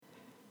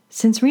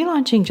Since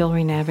relaunching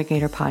Jewelry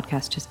Navigator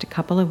podcast just a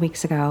couple of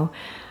weeks ago,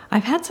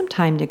 I've had some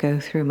time to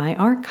go through my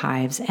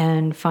archives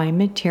and find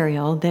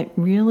material that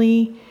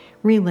really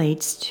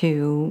relates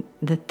to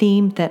the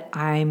theme that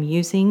I'm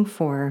using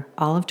for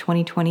all of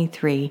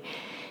 2023,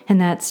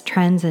 and that's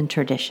trends and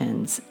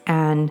traditions.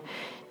 And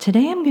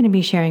today I'm going to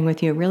be sharing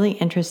with you a really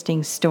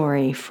interesting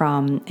story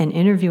from an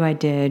interview I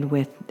did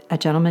with a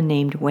gentleman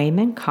named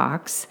Wayman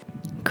Cox,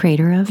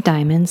 creator of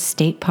Diamonds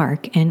State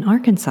Park in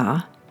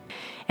Arkansas.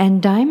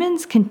 And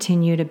diamonds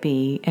continue to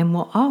be and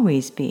will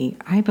always be,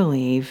 I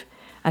believe,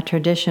 a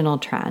traditional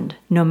trend.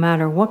 No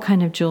matter what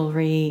kind of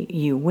jewelry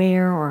you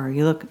wear or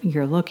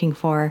you're looking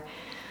for,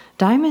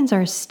 diamonds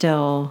are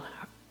still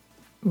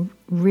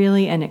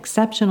really an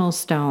exceptional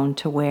stone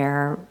to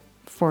wear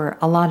for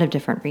a lot of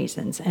different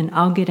reasons. And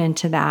I'll get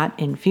into that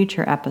in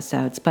future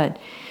episodes. But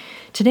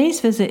today's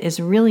visit is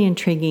really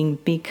intriguing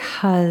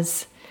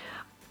because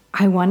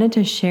I wanted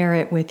to share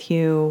it with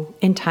you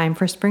in time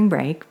for spring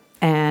break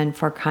and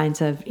for kinds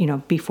of,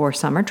 before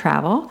summer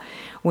travel,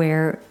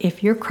 where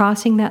if you're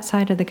crossing that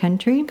side of the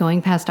country,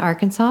 going past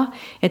Arkansas,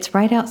 it's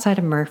right outside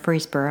of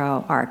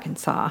Murfreesboro,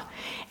 Arkansas.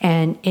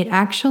 And it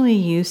actually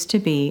used to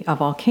be a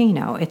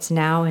volcano. It's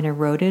now an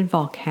eroded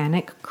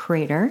volcanic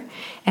crater,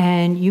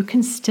 and you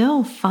can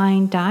still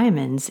find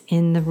diamonds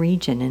in the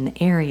region, in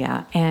the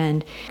area.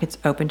 And it's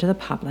open to the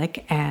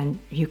public, and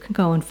you can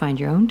go and find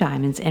your own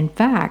diamonds. In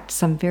fact,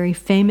 some very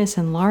famous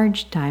and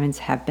large diamonds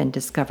have been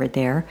discovered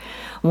there,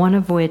 one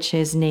of which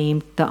is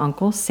named the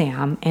Uncle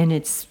Sam, and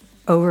it's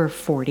over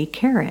 40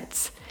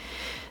 carats.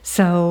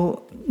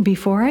 So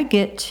before I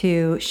get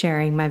to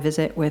sharing my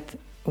visit with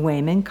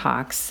Wayman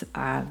Cox,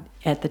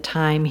 at the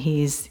time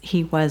he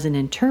was an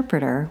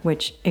interpreter,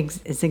 which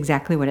is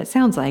exactly what it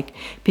sounds like.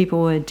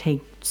 People would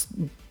take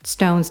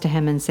stones to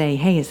him and say,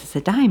 "Hey, is this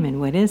a diamond?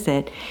 What is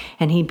it?"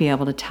 And he'd be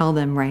able to tell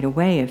them right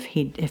away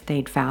if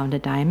they'd found a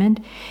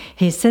diamond.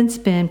 He's since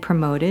been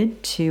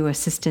promoted to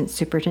assistant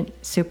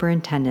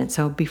superintendent.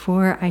 So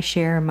before I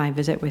share my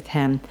visit with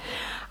him,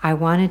 I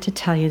wanted to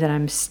tell you that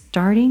I'm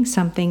starting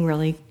something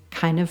really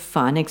kind of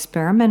fun,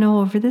 experimental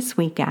over this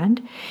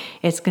weekend.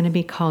 It's going to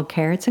be called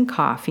Carats and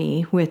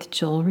Coffee with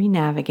Jewelry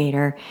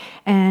Navigator.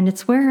 And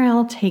it's where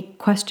I'll take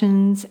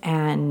questions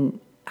and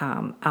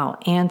I'll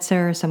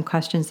answer some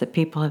questions that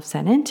people have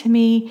sent in to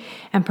me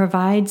and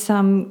provide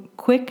some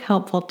quick,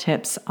 helpful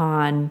tips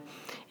on,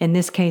 in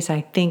this case,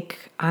 I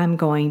think I'm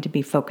going to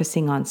be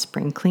focusing on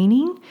spring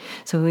cleaning.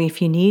 So if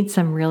you need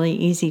some really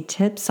easy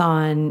tips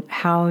on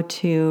how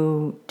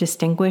to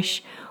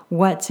distinguish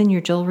what's in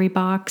your jewelry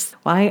box,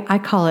 well, I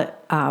call it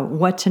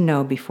what to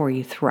know before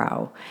you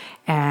throw.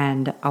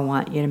 And I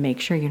want you to make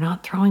sure you're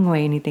not throwing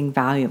away anything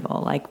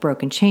valuable, like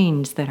broken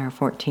chains that are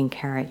 14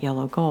 karat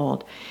yellow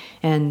gold.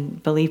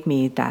 And believe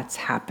me, that's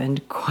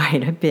happened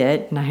quite a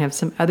bit. And I have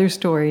some other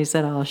stories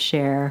that I'll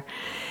share.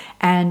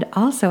 And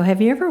also,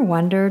 have you ever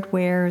wondered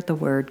where the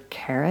word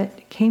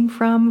carat came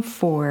from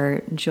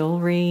for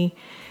jewelry?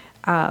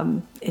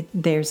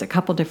 There's a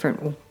couple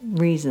different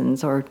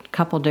reasons or a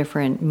couple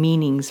different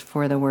meanings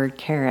for the word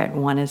carat.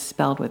 One is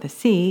spelled with a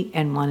C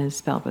and one is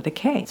spelled with a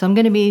K. So I'm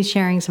going to be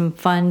sharing some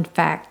fun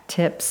fact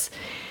tips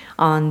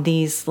on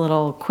these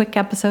little quick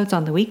episodes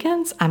on the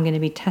weekends. I'm going to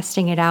be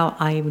testing it out.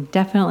 I'm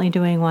definitely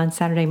doing one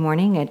Saturday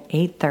morning at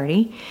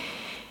 8:30.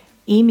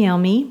 Email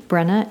me,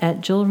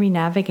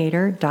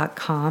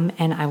 Brenna@jewelrynavigator.com,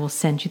 and I will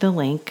send you the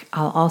link.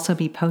 I'll also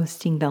be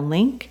posting the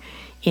link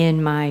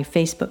in my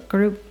Facebook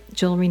group,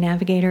 Jewelry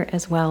Navigator,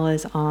 as well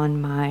as on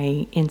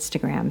my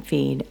Instagram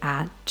feed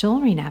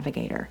 @Jewelry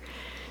Navigator.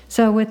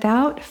 So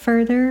without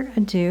further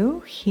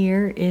ado,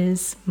 here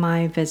is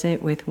my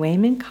visit with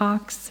Wayman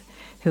Cox,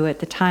 who at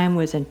the time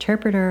was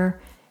interpreter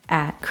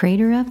at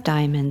Crater of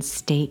Diamonds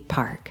State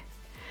Park.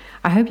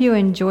 I hope you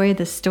enjoyed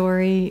the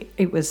story.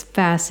 It was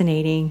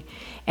fascinating.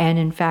 And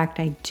in fact,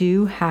 I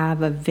do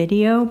have a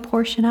video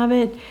portion of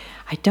it.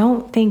 I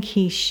don't think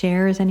he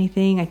shares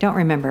anything. I don't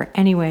remember.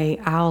 Anyway,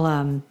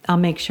 I'll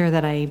make sure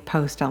that I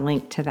post a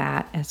link to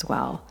that as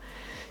well.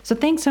 So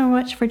thanks so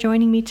much for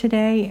joining me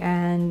today.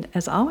 And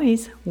as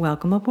always,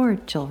 welcome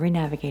aboard Jewelry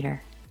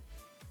Navigator.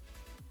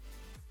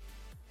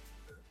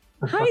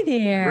 Hi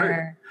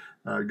there.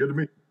 Great. Good to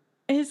meet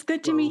you. It's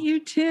good to meet you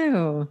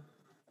too.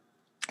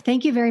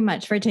 Thank you very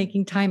much for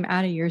taking time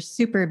out of your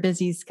super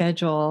busy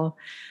schedule.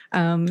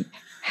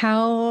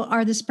 How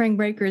are the spring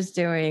breakers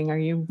doing? Are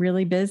you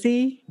really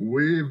busy?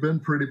 We've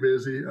been pretty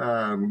busy.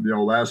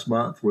 Last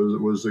month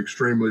was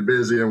extremely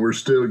busy, and we're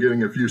still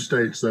getting a few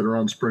states that are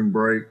on spring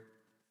break.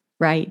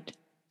 Right.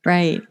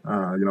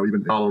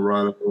 Even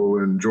Colorado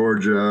and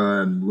Georgia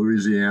and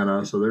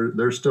Louisiana. So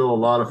there's still a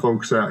lot of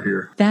folks out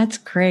here. That's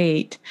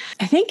great.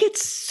 I think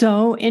it's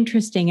so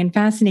interesting and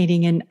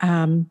fascinating. And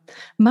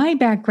my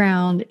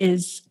background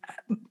is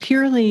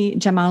purely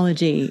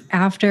gemology.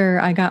 After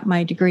I got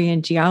my degree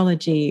in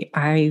geology,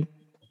 I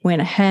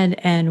went ahead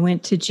and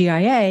went to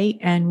GIA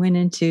and went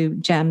into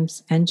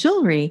gems and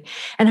jewelry.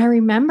 And I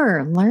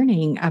remember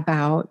learning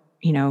about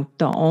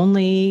the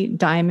only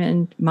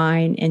diamond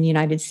mine in the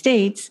United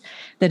States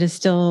that is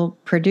still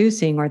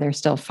producing, or they're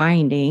still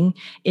finding,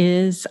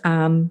 is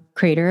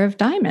Crater of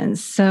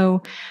Diamonds.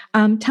 So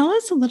tell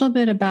us a little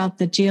bit about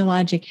the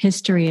geologic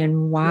history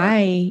and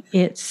why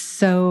it's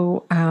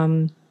such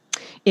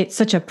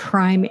a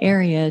prime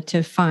area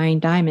to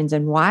find diamonds,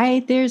 and why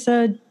there's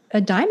a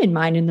diamond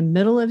mine in the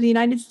middle of the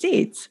United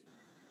States.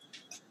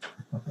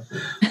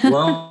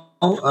 Well,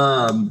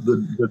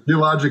 the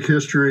geologic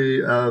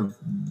history of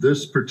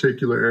this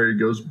particular area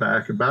goes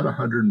back about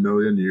 100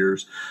 million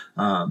years.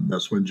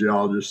 That's when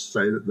geologists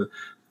say that the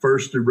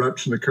first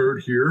eruption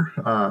occurred here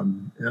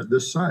at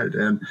this site,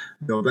 and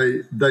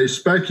they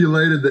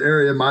speculated the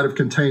area might have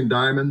contained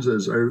diamonds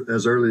as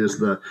early as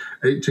the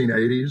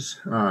 1880s,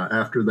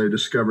 after they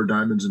discovered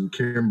diamonds in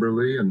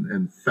Kimberley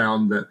and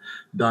found that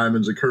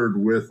diamonds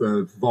occurred with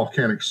a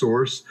volcanic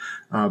source,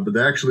 but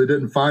they actually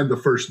didn't find the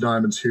first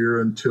diamonds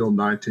here until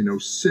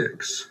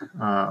 1906.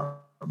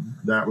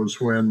 That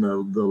was when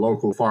the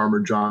local farmer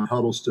John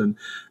Huddleston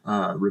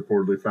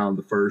reportedly found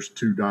the first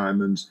 2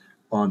 diamonds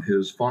on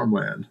his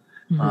farmland.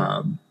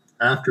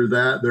 After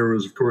that, there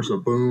was, of course, a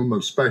boom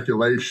of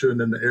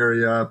speculation in the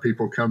area.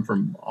 People come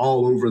from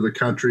all over the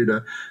country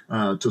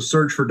to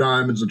search for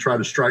diamonds and try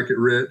to strike it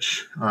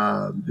rich.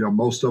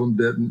 Most of them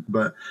didn't,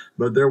 but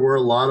there were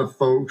a lot of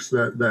folks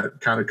that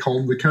kind of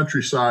combed the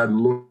countryside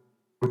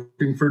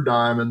looking for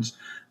diamonds.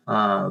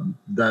 And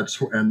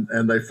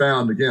they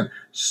found, again,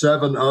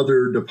 7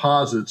 other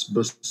deposits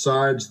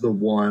besides the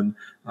one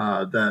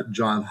that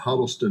John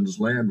Huddleston's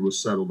land was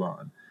settled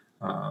on.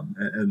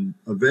 And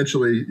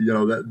eventually,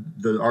 that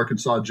the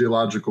Arkansas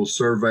Geological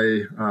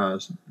Survey,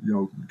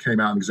 came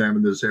out and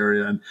examined this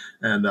area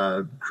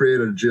and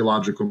created a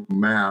geological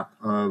map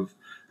of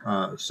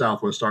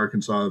southwest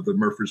Arkansas, the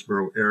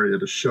Murfreesboro area,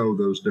 to show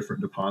those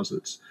different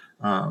deposits.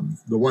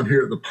 The one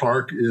here at the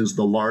park is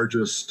the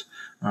largest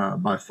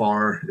by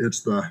far.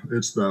 It's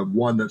the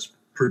one that's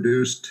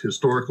produced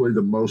historically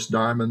the most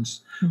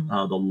diamonds,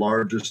 the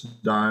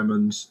largest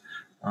diamonds.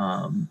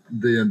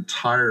 The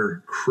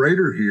entire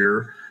crater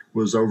here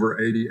was over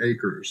 80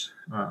 acres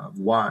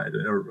wide,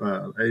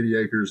 or 80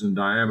 acres in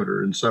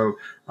diameter. And so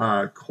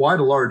quite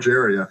a large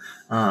area.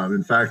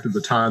 In fact, at the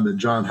time that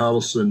John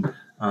Huddleston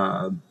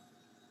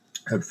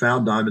had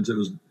found diamonds, it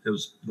was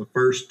the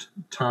first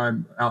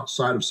time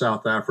outside of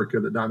South Africa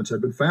that diamonds had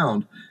been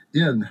found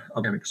in a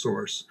volcanic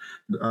source.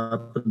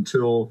 Up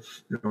until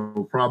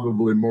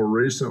probably more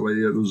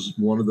recently, it was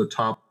one of the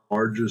top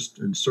largest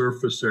in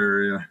surface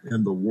area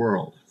in the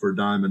world for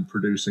diamond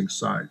producing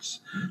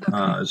sites,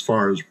 as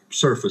far as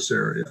surface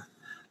area.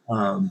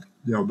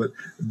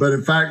 But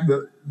in fact,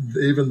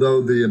 even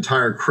though the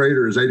entire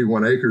crater is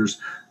 81 acres,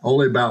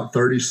 only about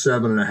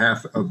 37 and a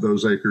half of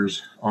those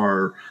acres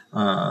are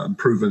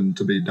proven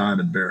to be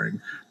diamond bearing.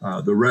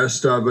 The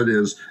rest of it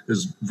is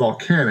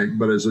volcanic,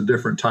 but is a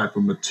different type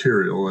of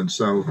material. And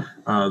so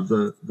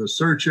the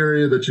search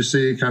area that you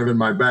see kind of in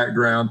my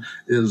background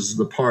is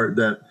the part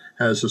that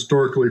has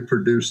historically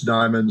produced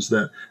diamonds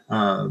that,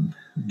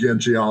 again,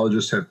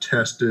 geologists have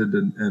tested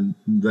and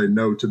they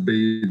know to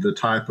be the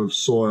type of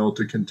soil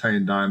to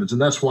contain diamonds.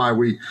 And that's why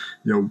we,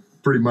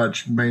 pretty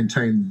much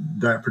maintain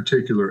that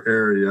particular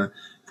area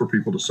for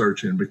people to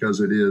search in, because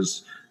it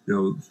is,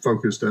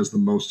 focused as the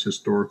most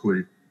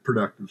historically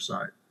productive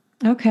site.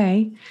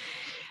 Okay.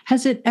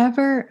 Has it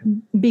ever,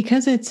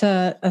 because it's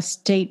a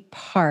state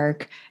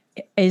park,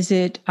 is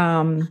it,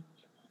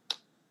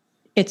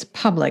 it's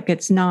public.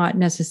 It's not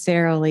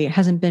necessarily, it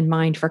hasn't been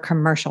mined for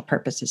commercial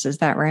purposes. Is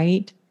that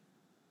right?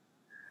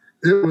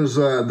 It was,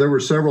 there were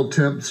several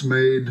attempts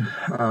made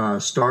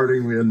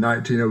starting in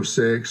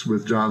 1906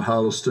 with John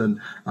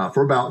Huddleston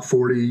for about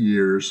 40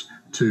 years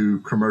to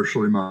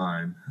commercially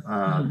mine.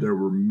 There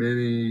were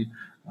many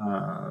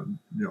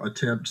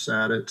attempts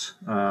at it.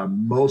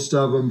 Most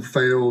of them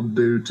failed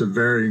due to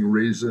varying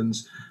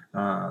reasons.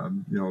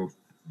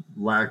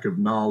 Lack of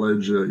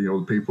knowledge.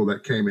 The people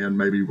that came in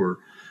maybe were,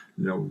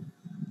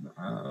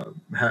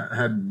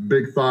 had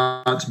big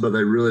thoughts, but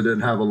they really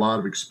didn't have a lot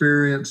of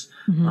experience.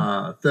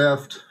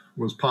 Theft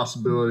was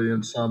possibility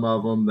in some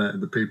of them, that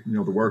the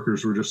people, the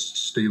workers were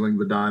just stealing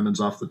the diamonds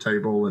off the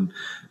table and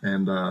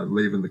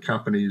leaving the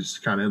companies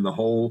kind of in the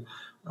hole.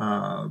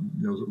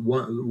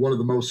 One of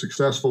the most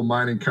successful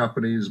mining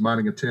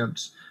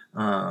attempts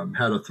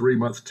had a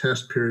 3-month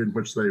test period in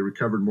which they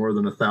recovered more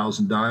than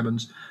 1,000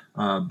 diamonds,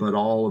 but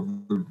all of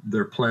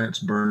their plants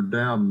burned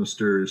down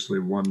mysteriously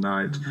one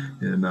night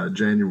in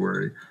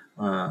January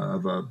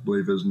of, I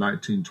believe it was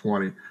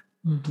 1920.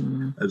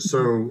 And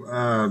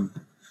so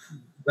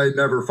they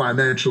never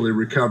financially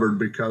recovered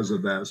because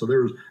of that. So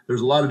there's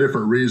a lot of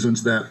different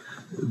reasons that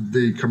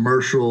the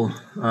commercial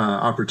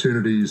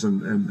opportunities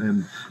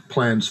and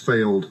plans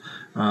failed,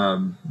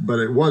 but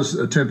it was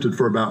attempted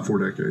for about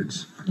 4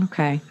 decades.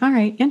 Okay. All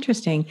right.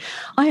 Interesting.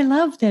 I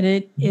love that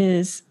it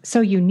is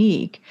so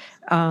unique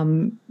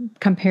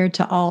compared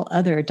to all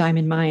other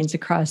diamond mines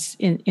across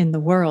in the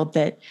world,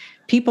 that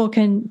people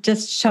can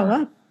just show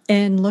up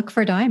and look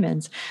for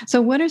diamonds.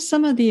 So what are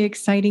some of the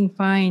exciting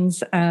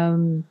finds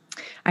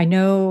I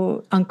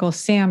know Uncle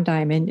Sam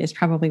Diamond is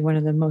probably one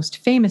of the most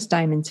famous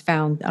diamonds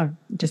found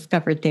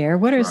discovered there.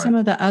 What are Right. some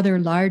of the other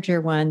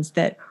larger ones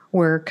that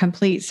were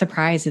complete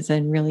surprises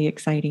and really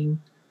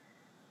exciting?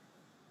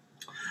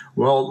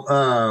 Well,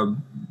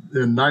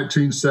 in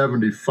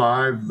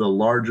 1975, the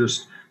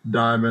largest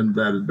diamond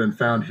that had been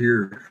found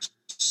here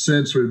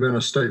since we've been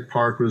a state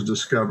park was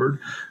discovered.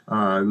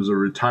 It was a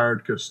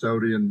retired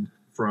custodian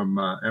from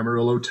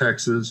Amarillo,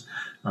 Texas,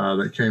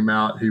 that came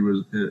out. He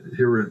was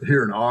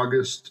here in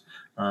August,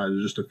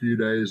 just a few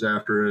days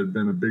after it had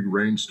been a big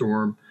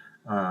rainstorm.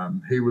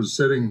 He was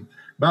sitting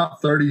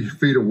about 30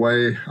 feet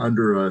away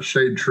under a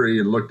shade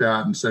tree and looked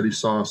out and said he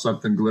saw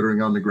something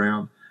glittering on the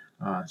ground.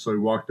 So he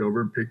walked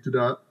over and picked it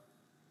up.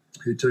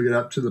 He took it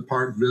up to the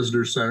park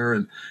visitor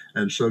center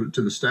and showed it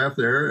to the staff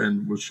there,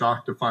 and was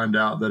shocked to find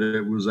out that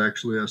it was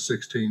actually a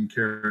 16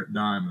 karat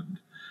diamond.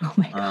 Oh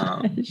my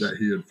gosh. That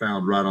he had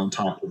found right on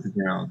top of the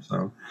ground.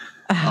 So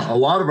a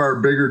lot of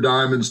our bigger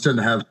diamonds tend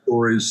to have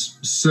stories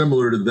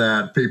similar to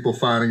that, people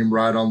finding them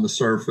right on the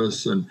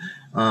surface. And,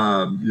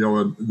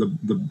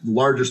 the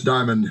largest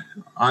diamond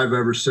I've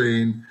ever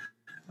seen,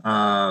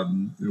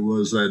 it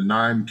was a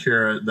 9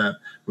 carat that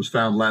was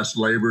found last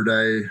Labor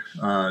Day.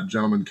 A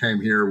gentleman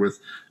came here with,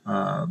 2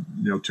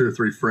 or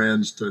 3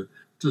 friends to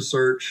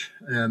search,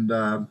 and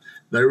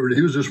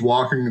he was just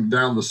walking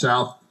down the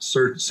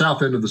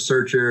south end of the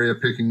search area,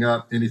 picking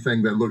up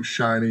anything that looked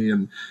shiny,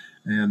 and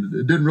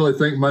didn't really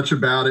think much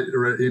about it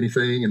or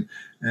anything.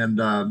 And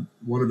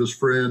one of his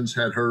friends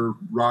had her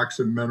rocks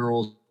and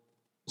minerals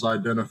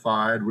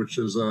identified, which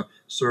is a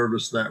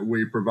service that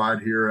we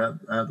provide here at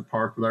the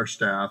park with our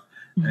staff.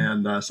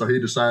 Mm-hmm. And so he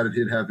decided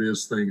he'd have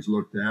his things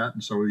looked at.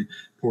 And so he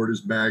poured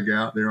his bag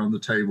out there on the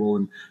table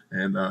and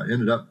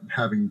ended up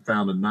having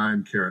found a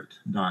 9 carat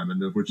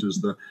diamond, which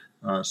is the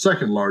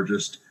second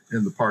largest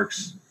in the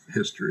park's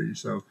history.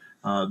 So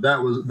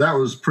that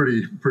was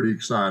pretty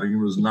exciting. It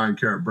was a 9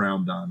 carat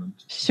brown diamond.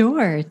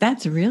 Sure.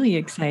 That's really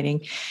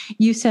exciting.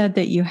 You said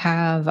that you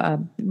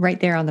have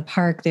right there on the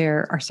park,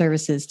 there are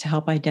services to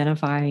help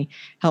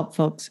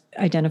folks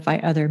identify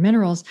other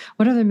minerals.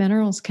 What other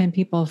minerals can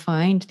people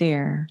find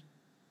there?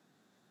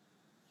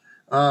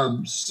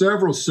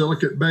 Several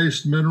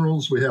silicate-based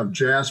minerals. We have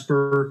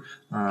jasper,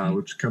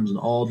 which comes in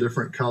all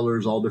different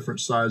colors, all different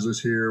sizes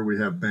here. We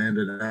have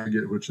banded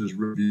agate, which is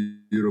really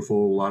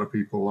beautiful. A lot of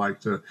people like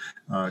to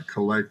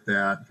collect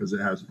that because it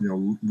has,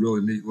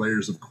 really neat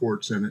layers of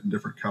quartz in it in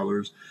different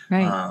colors.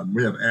 Right.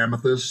 We have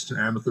amethyst.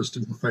 Amethyst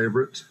is a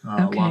favorite.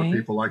 A lot of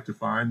people like to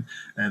find.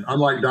 And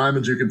unlike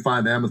diamonds, you can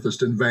find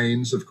amethyst in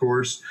veins, of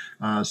course.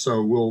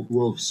 So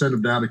we'll send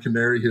them down to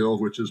Canary Hill,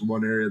 which is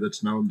one area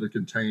that's known to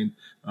contain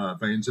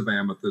veins of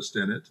amethyst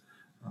in it.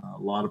 A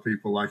lot of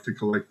people like to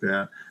collect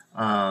that.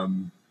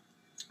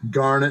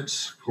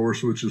 Garnets, of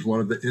course, which is one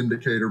of the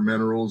indicator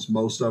minerals.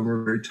 Most of them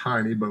are very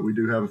tiny, but we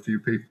do have a few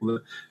people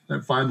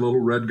that find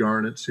little red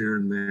garnets here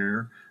and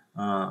there.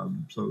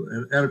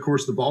 And of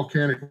course, the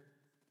volcanic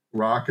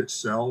rock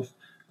itself,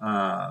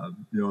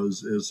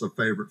 is a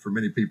favorite for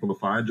many people to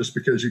find, just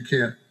because you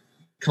can't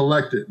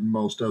collect it in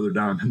most other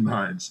diamond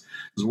mines.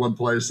 There's one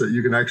place that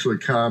you can actually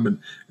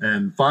come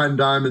and find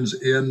diamonds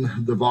in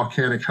the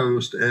volcanic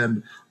host,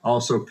 and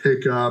also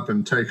pick up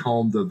and take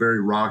home the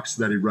very rocks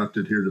that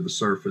erupted here to the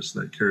surface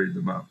that carried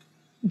them up.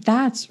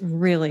 That's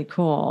really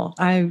cool.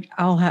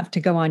 I'll have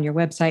to go on your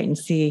website and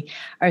see.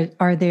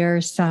 Are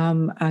there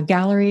some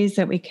galleries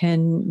that we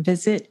can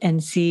visit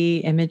and see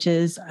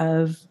images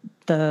of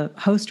the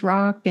host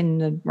rock and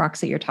the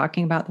rocks that you're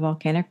talking about, the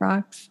volcanic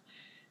rocks?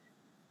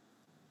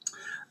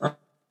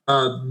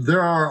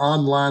 There are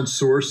online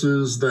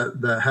sources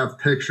that have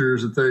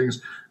pictures and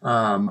things.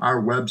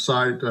 Our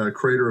website,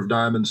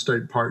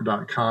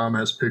 craterofdiamondstatepark.com,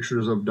 has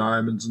pictures of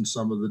diamonds and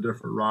some of the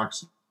different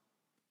rocks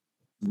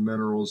and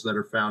minerals that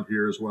are found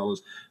here, as well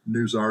as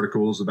news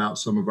articles about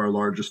some of our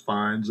largest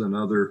finds and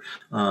other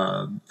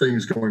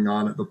things going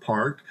on at the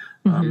park.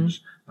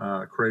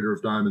 Crater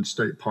of Diamond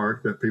State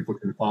Park, that people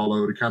can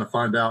follow to kind of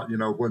find out,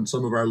 when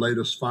some of our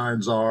latest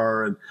finds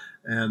are,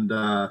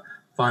 and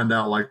find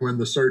out like when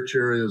the search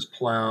area is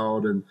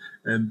plowed, and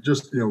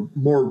just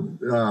more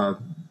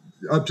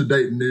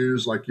up-to-date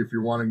news. Like if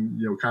you're wanting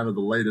kind of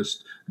the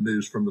latest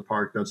news from the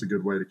park, that's a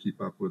good way to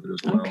keep up with it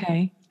as well.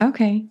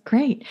 Okay,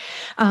 great.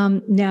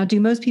 Now,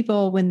 do most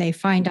people, when they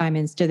find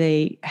diamonds, do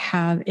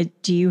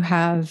you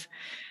have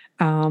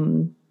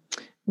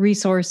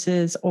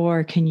resources,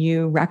 or can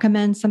you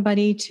recommend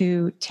somebody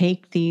to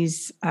take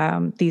these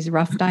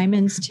rough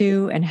diamonds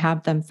to and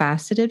have them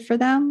faceted for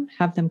them,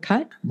 have them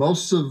cut?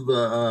 Most of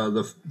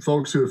the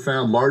folks who have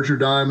found larger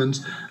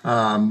diamonds,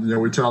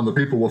 we tell them the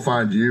people will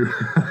find you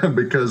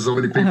because so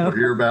many people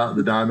hear about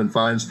the diamond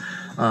finds.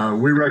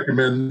 We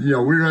recommend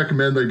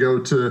they go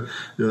to,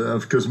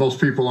 because most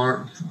people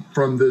aren't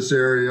from this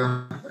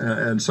area,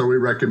 and so we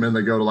recommend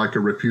they go to like a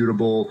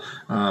reputable,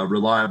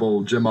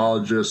 reliable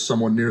gemologist,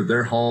 someone near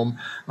their home,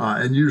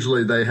 and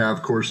usually they have,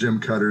 of course, gem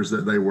cutters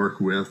that they work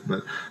with.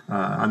 But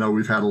I know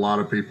we've had a lot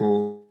of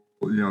people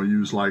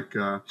use like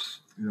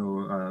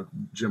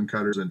gem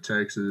cutters in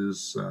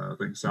Texas, I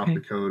think South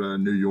Dakota,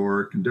 New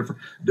York, and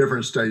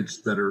different states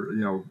that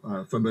are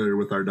familiar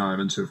with our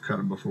diamonds who've cut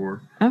them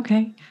before.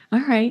 Okay.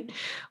 All right.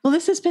 Well,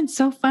 this has been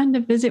so fun to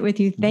visit with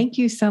you. Thank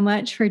you so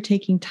much for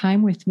taking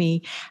time with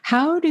me.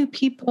 How do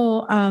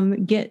people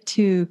get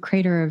to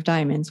Crater of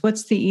Diamonds?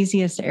 What's the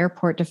easiest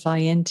airport to fly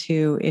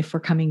into if we're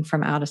coming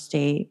from out of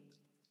state?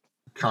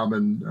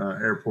 Common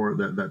airport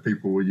that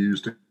people will use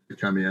to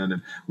come in,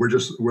 and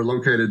we're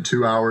located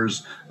 2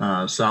 hours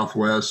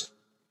southwest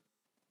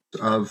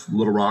of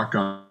Little Rock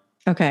on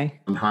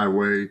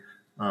highway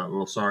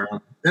on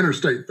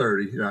Interstate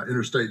 30.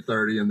 Interstate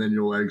 30, and then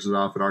you'll exit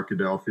off at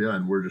Arkadelphia,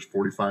 and we're just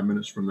 45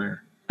 minutes from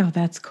there. Oh,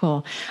 that's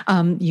cool.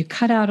 You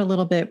cut out a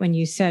little bit when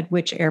you said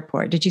which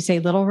airport. Did you say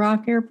Little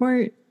Rock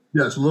Airport?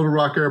 Yes, Little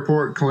Rock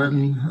Airport,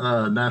 Clinton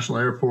National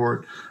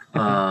Airport,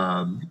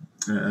 and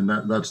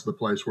that's the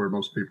place where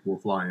most people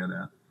will fly in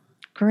at.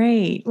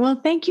 Great. Well,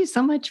 thank you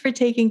so much for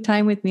taking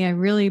time with me. I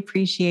really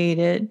appreciate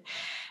it.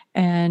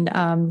 And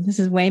this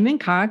is Wayman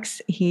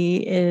Cox.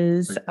 He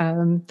is,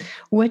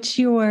 what's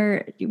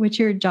your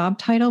job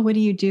title? What do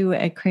you do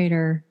at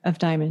Crater of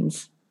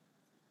Diamonds?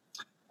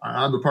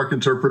 I'm the park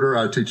interpreter.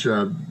 I teach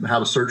how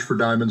to search for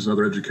diamonds and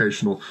other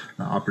educational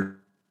opportunities.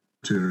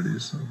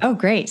 Oh,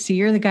 great. So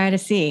you're the guy to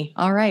see.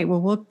 All right.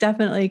 Well, we'll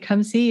definitely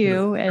come see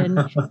you. And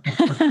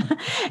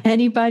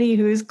anybody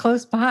who's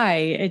close by,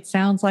 it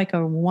sounds like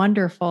a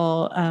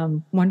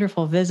wonderful,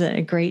 wonderful visit,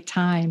 a great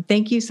time.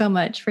 Thank you so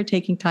much for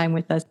taking time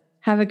with us.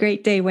 Have a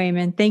great day,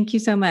 Wayman. Thank you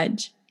so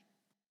much.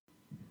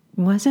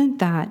 Wasn't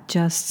that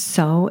just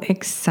so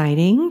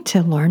exciting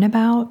to learn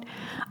about?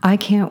 I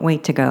can't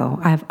wait to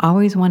go. I've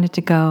always wanted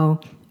to go.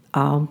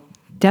 I'll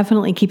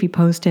definitely keep you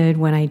posted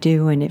when I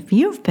do. And if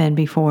you've been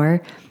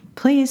before,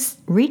 please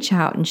reach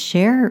out and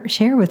share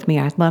with me.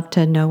 I'd love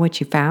to know what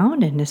you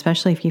found, and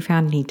especially if you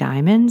found any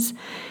diamonds.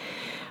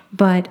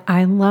 But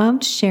I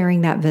loved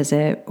sharing that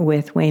visit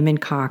with Wayman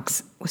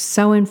Cox. It was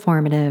so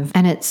informative,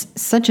 and it's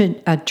such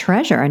a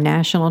treasure, a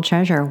national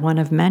treasure, one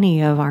of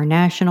many of our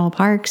national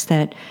parks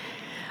that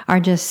are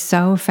just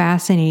so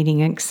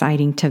fascinating and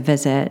exciting to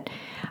visit.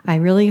 I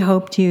really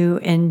hoped you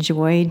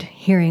enjoyed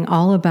hearing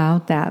all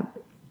about that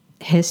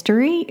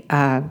history,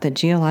 the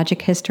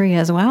geologic history,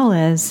 as well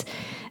as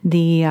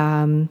the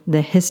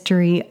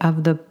history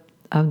of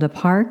the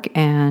park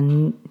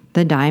and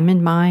the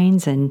diamond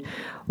mines and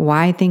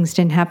why things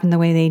didn't happen the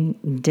way they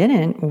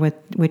didn't,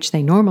 which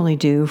they normally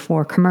do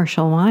for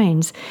commercial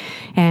mines.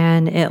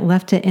 And it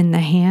left it in the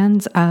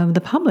hands of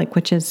the public,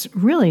 which is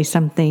really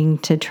something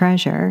to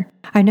treasure.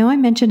 I know I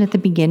mentioned at the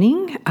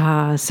beginning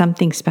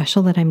something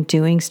special that I'm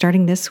doing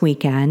starting this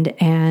weekend,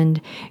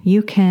 and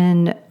you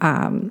can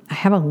I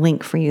have a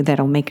link for you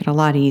that'll make it a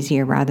lot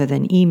easier rather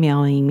than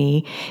emailing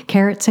me.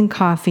 Carrots and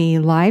Coffee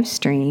live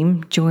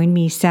stream. Join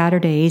me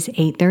Saturdays,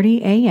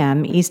 8:30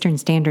 a.m. Eastern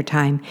Standard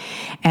Time,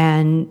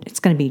 and it's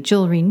going to be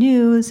jewelry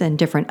news and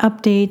different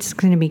updates. It's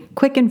going to be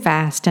quick and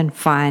fast and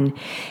fun,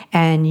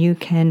 and you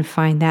can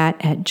find that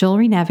at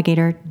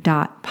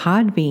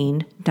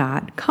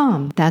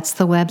jewelrynavigator.podbean.com. That's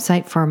the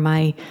website for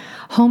my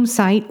home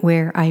site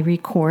where I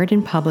record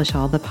and publish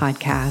all the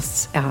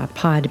podcasts,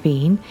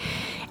 Podbean.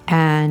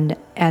 And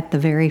at the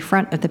very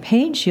front of the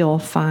page, you'll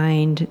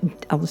find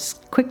a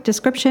quick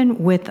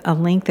description with a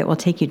link that will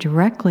take you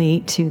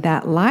directly to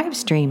that live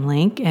stream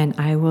link. And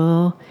I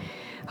will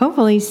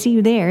hopefully see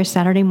you there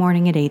Saturday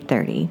morning at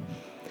 8:30.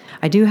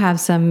 I do have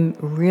some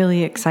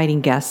really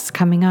exciting guests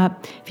coming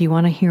up. If you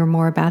want to hear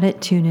more about it,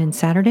 tune in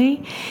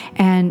Saturday.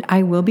 And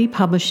I will be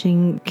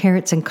publishing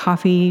Carrots and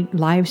Coffee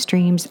live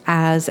streams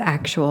as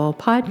actual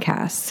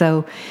podcasts.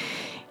 So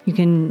you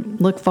can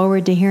look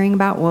forward to hearing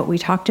about what we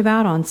talked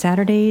about on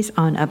Saturdays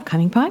on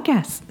upcoming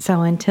podcasts.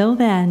 So until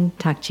then,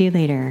 talk to you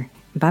later.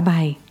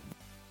 Bye-bye.